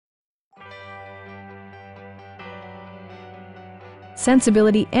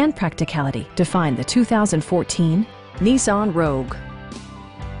sensibility, and practicality define the 2014 Nissan Rogue.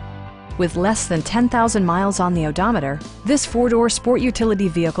 With less than 10,000 miles on the odometer, this four-door sport utility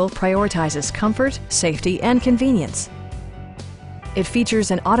vehicle prioritizes comfort, safety, and convenience. It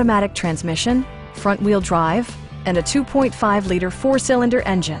features an automatic transmission, front-wheel drive, and a 2.5-liter four-cylinder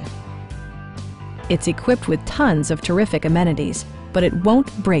engine. It's equipped with tons of terrific amenities, but it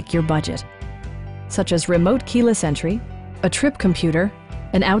won't break your budget, such as remote keyless entry, a trip computer,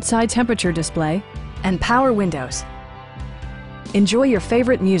 an outside temperature display, and power windows. Enjoy your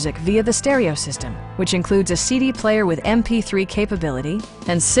favorite music via the stereo system, which includes a CD player with MP3 capability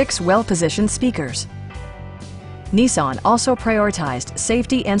and 6 well-positioned speakers. Nissan also prioritized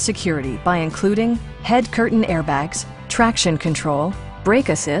safety and security by including head curtain airbags, traction control, brake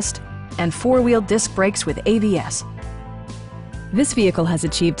assist, and 4-wheel disc brakes with ABS. This vehicle has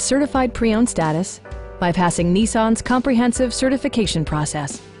achieved certified pre-owned status by passing Nissan's comprehensive certification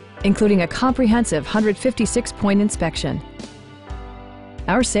process, including a comprehensive 156-point inspection.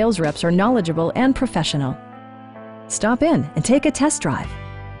 Our sales reps are knowledgeable and professional. Stop in and take a test drive.